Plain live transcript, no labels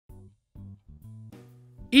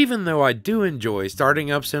Even though I do enjoy starting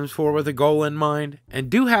up Sims 4 with a goal in mind, and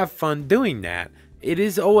do have fun doing that, it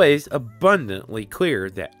is always abundantly clear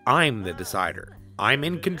that I'm the decider. I'm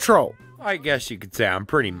in control. I guess you could say I'm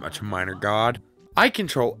pretty much a minor god. I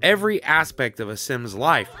control every aspect of a Sim's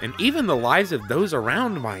life, and even the lives of those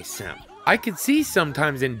around my Sim. I could see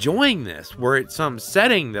sometimes enjoying this, were it some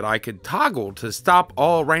setting that I could toggle to stop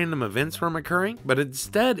all random events from occurring, but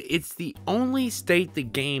instead it's the only state the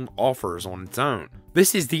game offers on its own.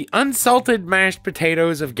 This is the unsalted mashed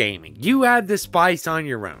potatoes of gaming. You add the spice on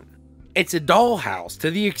your own. It's a dollhouse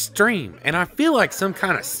to the extreme, and I feel like some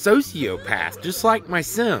kind of sociopath, just like my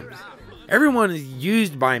Sims. Everyone is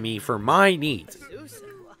used by me for my needs.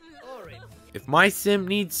 If my Sim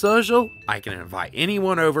needs social, I can invite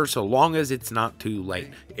anyone over so long as it's not too late.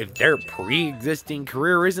 If their pre-existing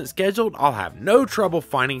career isn't scheduled, I'll have no trouble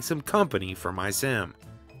finding some company for my Sim.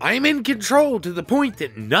 I'm in control to the point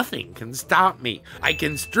that nothing can stop me. I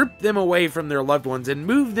can strip them away from their loved ones and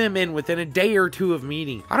move them in within a day or two of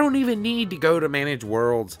meeting. I don't even need to go to manage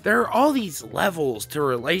worlds. There are all these levels to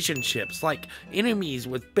relationships, like enemies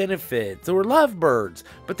with benefits or lovebirds,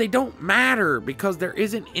 but they don't matter because there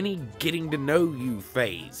isn't any getting to know you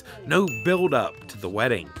phase, no build up to the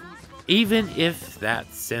wedding. Even if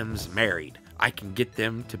that Sim's married, I can get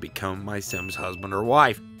them to become my Sim's husband or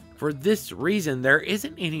wife. For this reason, there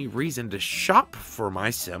isn't any reason to shop for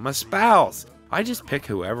my Sim a spouse. I just pick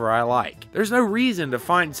whoever I like. There's no reason to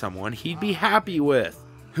find someone he'd be happy with.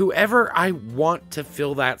 Whoever I want to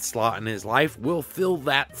fill that slot in his life will fill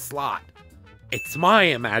that slot. It's my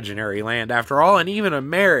imaginary land after all, and even a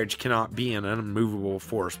marriage cannot be an unmovable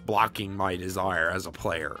force blocking my desire as a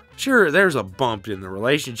player. Sure, there's a bump in the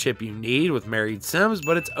relationship you need with married Sims,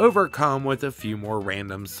 but it's overcome with a few more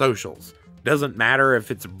random socials. Doesn't matter if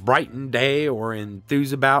it's Brighton Day or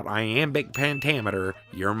enthuse about iambic pentameter,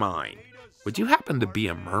 you're mine. Would you happen to be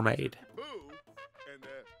a mermaid?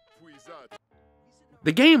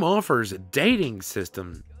 The game offers a dating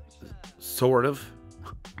system, sort of.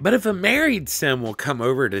 But if a married Sim will come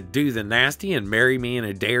over to do the nasty and marry me in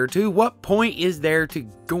a day or two, what point is there to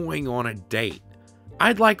going on a date?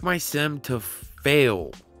 I'd like my Sim to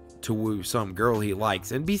fail to woo some girl he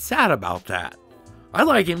likes and be sad about that. I'd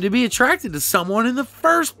like him to be attracted to someone in the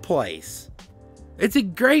first place. It's a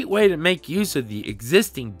great way to make use of the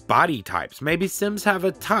existing body types. Maybe Sims have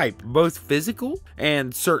a type, both physical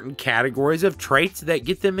and certain categories of traits that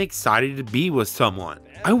get them excited to be with someone.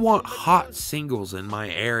 I want hot singles in my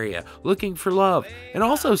area looking for love, and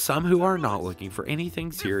also some who are not looking for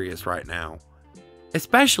anything serious right now.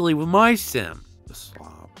 Especially with my Sim, the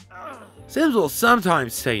slob. Sims will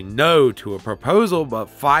sometimes say no to a proposal, but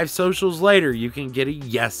 5 socials later you can get a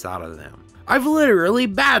yes out of them. I've literally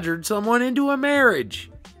badgered someone into a marriage.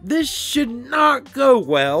 This should not go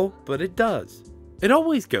well, but it does. It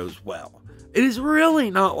always goes well. It is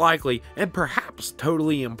really not likely, and perhaps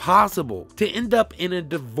totally impossible, to end up in a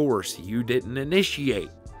divorce you didn't initiate.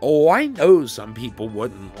 Oh, I know some people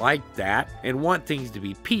wouldn't like that and want things to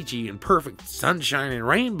be peachy and perfect sunshine and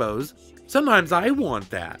rainbows. Sometimes I want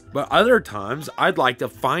that, but other times I'd like to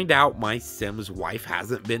find out my Sim's wife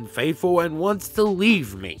hasn't been faithful and wants to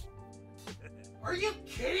leave me. Are you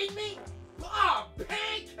kidding me? Oh,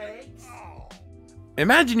 pancakes!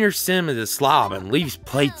 Imagine your Sim is a slob and leaves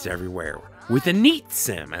plates everywhere, with a neat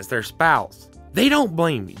Sim as their spouse. They don't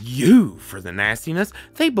blame you for the nastiness,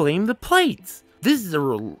 they blame the plates. This is a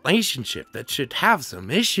relationship that should have some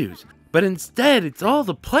issues, but instead it's all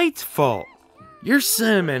the plates' fault. Your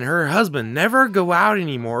Sim and her husband never go out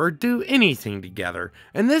anymore or do anything together,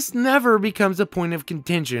 and this never becomes a point of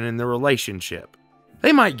contention in the relationship.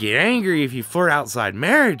 They might get angry if you flirt outside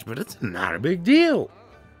marriage, but it's not a big deal.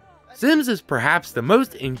 Sims is perhaps the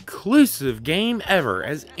most inclusive game ever,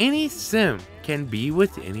 as any Sim can be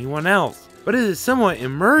with anyone else. But it is somewhat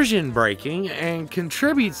immersion breaking and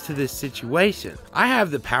contributes to this situation. I have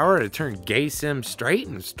the power to turn gay Sims straight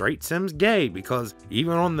and straight Sims gay, because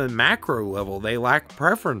even on the macro level they lack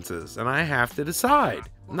preferences, and I have to decide.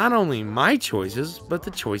 Not only my choices, but the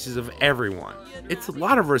choices of everyone. It's a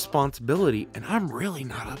lot of responsibility, and I'm really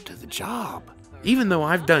not up to the job. Even though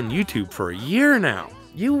I've done YouTube for a year now,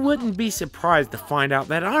 you wouldn't be surprised to find out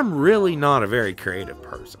that I'm really not a very creative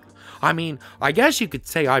person. I mean, I guess you could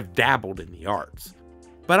say I've dabbled in the arts,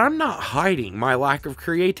 but I'm not hiding my lack of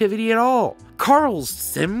creativity at all. Carl's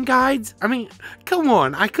Sim Guides? I mean, come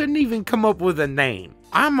on, I couldn't even come up with a name.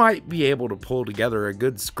 I might be able to pull together a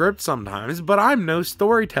good script sometimes, but I'm no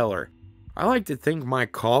storyteller. I like to think my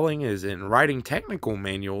calling is in writing technical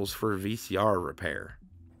manuals for VCR repair.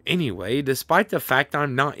 Anyway, despite the fact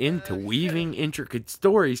I'm not into weaving intricate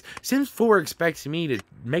stories, Sims 4 expects me to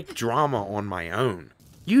make drama on my own.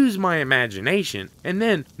 use my imagination, and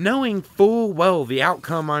then, knowing full well the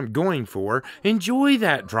outcome I'm going for, enjoy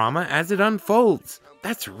that drama as it unfolds.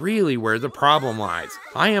 That's really where the problem lies.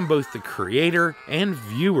 I am both the creator and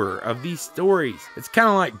viewer of these stories. It's kind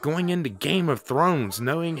of like going into Game of Thrones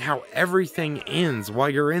knowing how everything ends while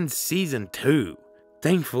you're in season 2.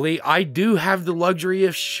 Thankfully, I do have the luxury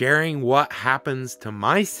of sharing what happens to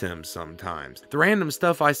my Sims sometimes. The random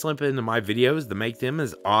stuff I slip into my videos to make them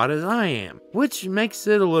as odd as I am, which makes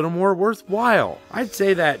it a little more worthwhile. I'd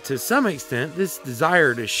say that to some extent, this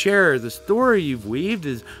desire to share the story you've weaved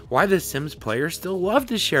is why the Sims players still love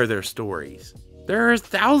to share their stories. There are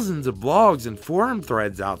thousands of blogs and forum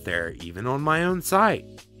threads out there, even on my own site.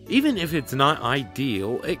 Even if it's not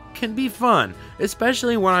ideal, it can be fun,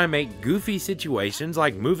 especially when I make goofy situations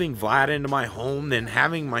like moving Vlad into my home, then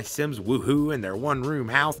having my Sims woohoo in their one-room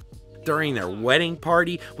house during their wedding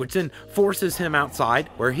party, which then forces him outside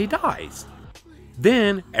where he dies.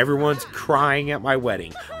 Then everyone's crying at my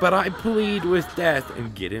wedding, but I plead with death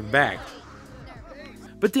and get him back.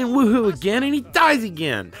 But then woohoo again and he dies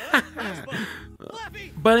again.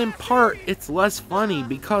 But in part, it's less funny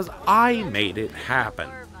because I made it happen.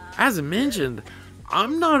 As I mentioned,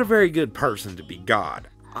 I'm not a very good person to be God.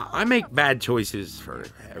 I make bad choices for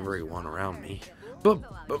everyone around me. But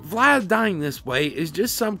Vlad dying this way is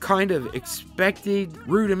just some kind of expected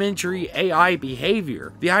rudimentary AI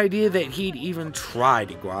behavior. The idea that he'd even try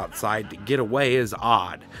to go outside to get away is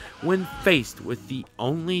odd when faced with the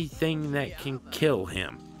only thing that can kill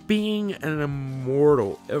him. Being an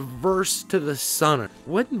immortal, averse to the sun.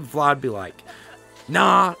 Wouldn't Vlad be like,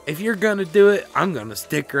 nah, if you're gonna do it, I'm gonna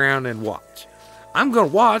stick around and watch. I'm gonna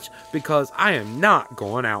watch because I am not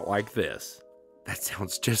going out like this. That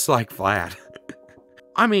sounds just like Vlad.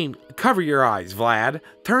 I mean, cover your eyes, Vlad.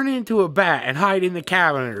 Turn into a bat and hide in the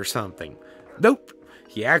cabinet or something. Nope.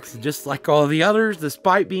 He acts just like all the others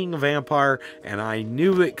despite being a vampire, and I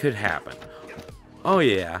knew it could happen. Oh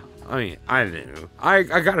yeah. I mean, I knew. I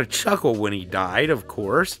got a chuckle when he died, of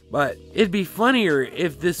course, but it'd be funnier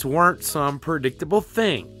if this weren't some predictable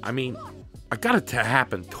thing. I mean, I got it to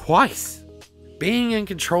happen twice. Being in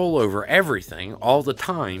control over everything all the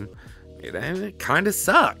time, it kind of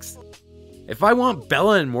sucks. If I want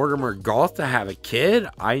Bella and Mortimer Goth to have a kid,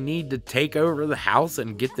 I need to take over the house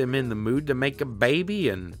and get them in the mood to make a baby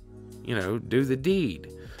and, you know, do the deed.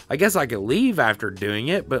 I guess I could leave after doing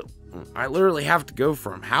it, but I literally have to go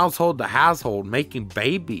from household to household making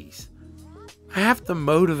babies. I have to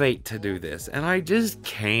motivate to do this, and I just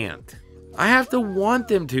can't. I have to want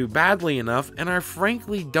them to badly enough, and I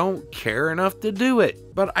frankly don't care enough to do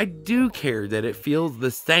it. But I do care that it feels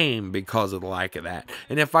the same because of the lack of that.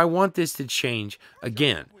 And if I want this to change,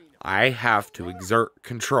 again, I have to exert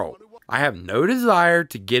control. I have no desire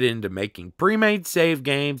to get into making pre-made save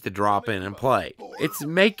games to drop in and play. It's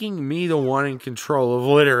making me the one in control of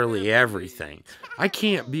literally everything. I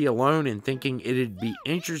can't be alone in thinking it'd be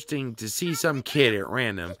interesting to see some kid at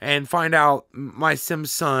random and find out my Sim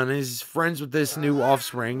son is friends with this new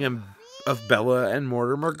offspring of Bella and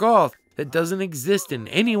Mortimer Goth that doesn't exist in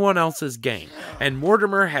anyone else's game. And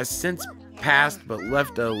Mortimer has since passed but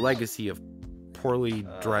left a legacy of poorly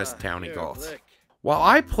dressed towny Goths. While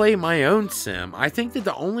I play my own sim, I think that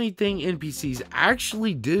the only thing NPCs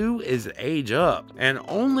actually do is age up, and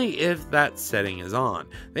only if that setting is on.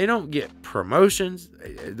 They don't get promotions,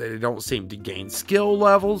 they don't seem to gain skill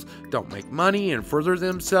levels, don't make money and further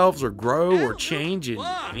themselves or grow or change in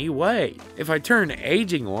any way. If I turn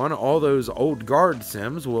aging on, all those old guard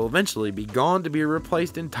sims will eventually be gone to be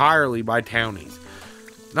replaced entirely by townies,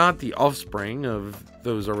 not the offspring of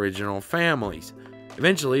those original families.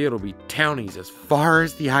 Eventually, it'll be townies as far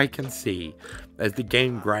as the eye can see, as the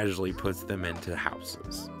game gradually puts them into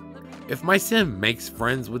houses. If my sim makes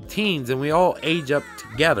friends with teens and we all age up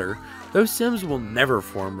together, those sims will never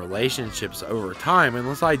form relationships over time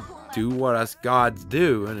unless I do what us gods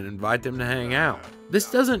do and invite them to hang out. This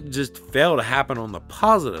doesn't just fail to happen on the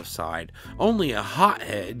positive side. Only a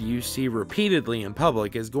hothead you see repeatedly in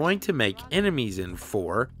public is going to make enemies in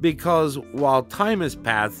 4, because while time is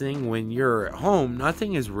passing when you're at home,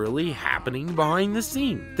 nothing is really happening behind the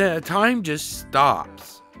scene. The time just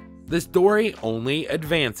stops. The story only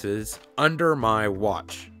advances under my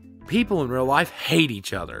watch. People in real life hate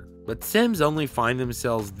each other, but Sims only find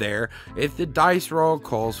themselves there if the dice roll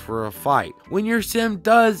calls for a fight. When your Sim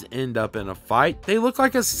does end up in a fight, they look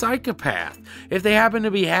like a psychopath. If they happen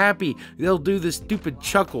to be happy, they'll do the stupid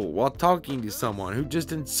chuckle while talking to someone who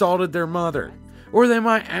just insulted their mother. Or they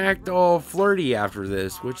might act all flirty after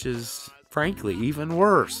this, which is frankly even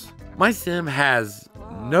worse. My Sim has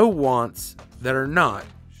no wants that are not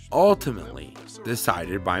ultimately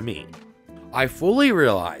decided by me. I fully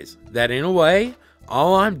realize that in a way,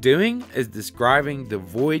 all I'm doing is describing the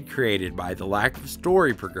void created by the lack of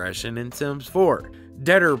story progression in Sims 4.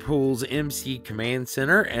 Deadpool's MC Command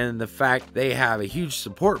Center and the fact they have a huge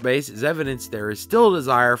support base is evidence there is still a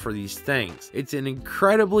desire for these things. It's an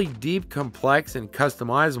incredibly deep, complex, and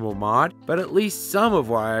customizable mod, but at least some of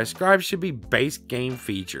what I describe should be base game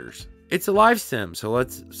features. It's a life sim, so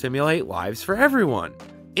let's simulate lives for everyone.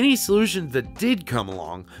 Any solutions that did come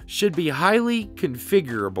along should be highly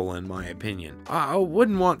configurable in my opinion. I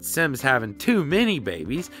wouldn't want Sims having too many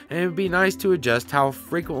babies, and it would be nice to adjust how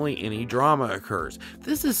frequently any drama occurs.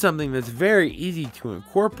 This is something that's very easy to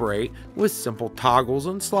incorporate with simple toggles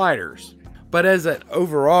and sliders. But as an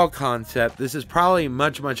overall concept, this is probably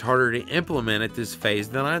much harder to implement at this phase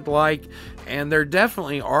than I'd like, and there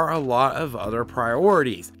definitely are a lot of other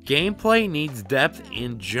priorities. Gameplay needs depth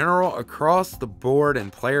in general across the board,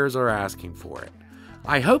 and players are asking for it.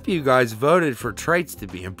 I hope you guys voted for traits to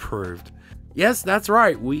be improved. Yes, that's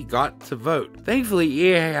right, we got to vote. Thankfully,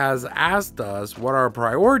 EA has asked us what our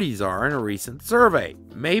priorities are in a recent survey.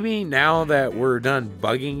 Maybe now that we're done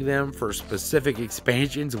bugging them for specific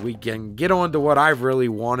expansions, we can get on to what I've really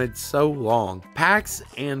wanted so long. Packs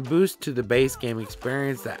and boost to the base game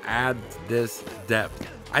experience that adds this depth.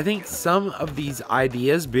 I think some of these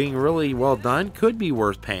ideas being really well done could be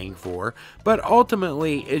worth paying for, but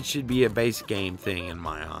ultimately it should be a base game thing in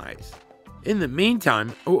my eyes. In the meantime,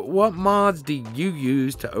 what mods do you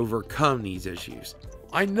use to overcome these issues?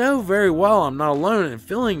 I know very well I'm not alone in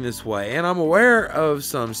feeling this way, and I'm aware of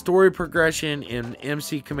some story progression in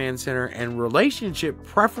MC Command Center and relationship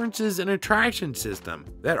preferences and attraction system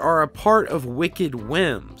that are a part of Wicked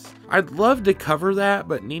Whims. I'd love to cover that,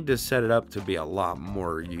 but need to set it up to be a lot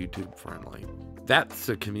more YouTube friendly. That's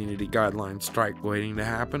a community guideline strike waiting to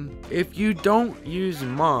happen. If you don't use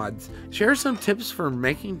mods, share some tips for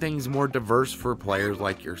making things more diverse for players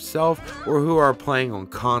like yourself or who are playing on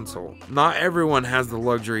console. Not everyone has the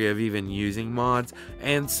luxury of even using mods,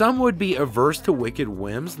 and some would be averse to Wicked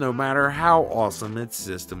Whims no matter how awesome its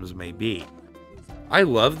systems may be. I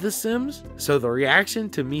love The Sims, so the reaction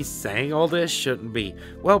to me saying all this shouldn't be,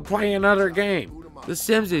 well, play another game. The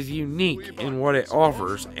Sims is unique in what it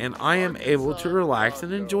offers, and I am able to relax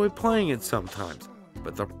and enjoy playing it sometimes.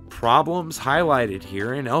 But the problems highlighted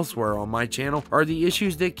here and elsewhere on my channel are the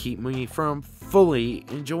issues that keep me from fully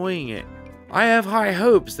enjoying it. I have high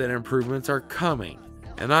hopes that improvements are coming,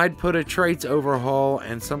 and I'd put a traits overhaul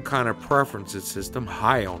and some kind of preferences system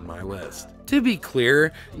high on my list. To be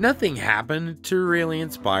clear, nothing happened to really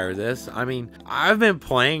inspire this. I mean, I've been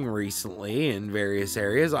playing recently in various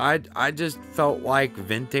areas. I just felt like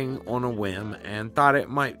venting on a whim and thought it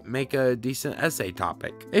might make a decent essay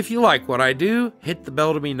topic. If you like what I do, hit the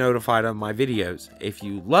bell to be notified of my videos. If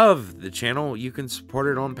you love the channel, you can support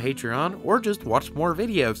it on Patreon or just watch more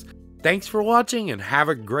videos. Thanks for watching and have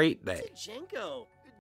a great day.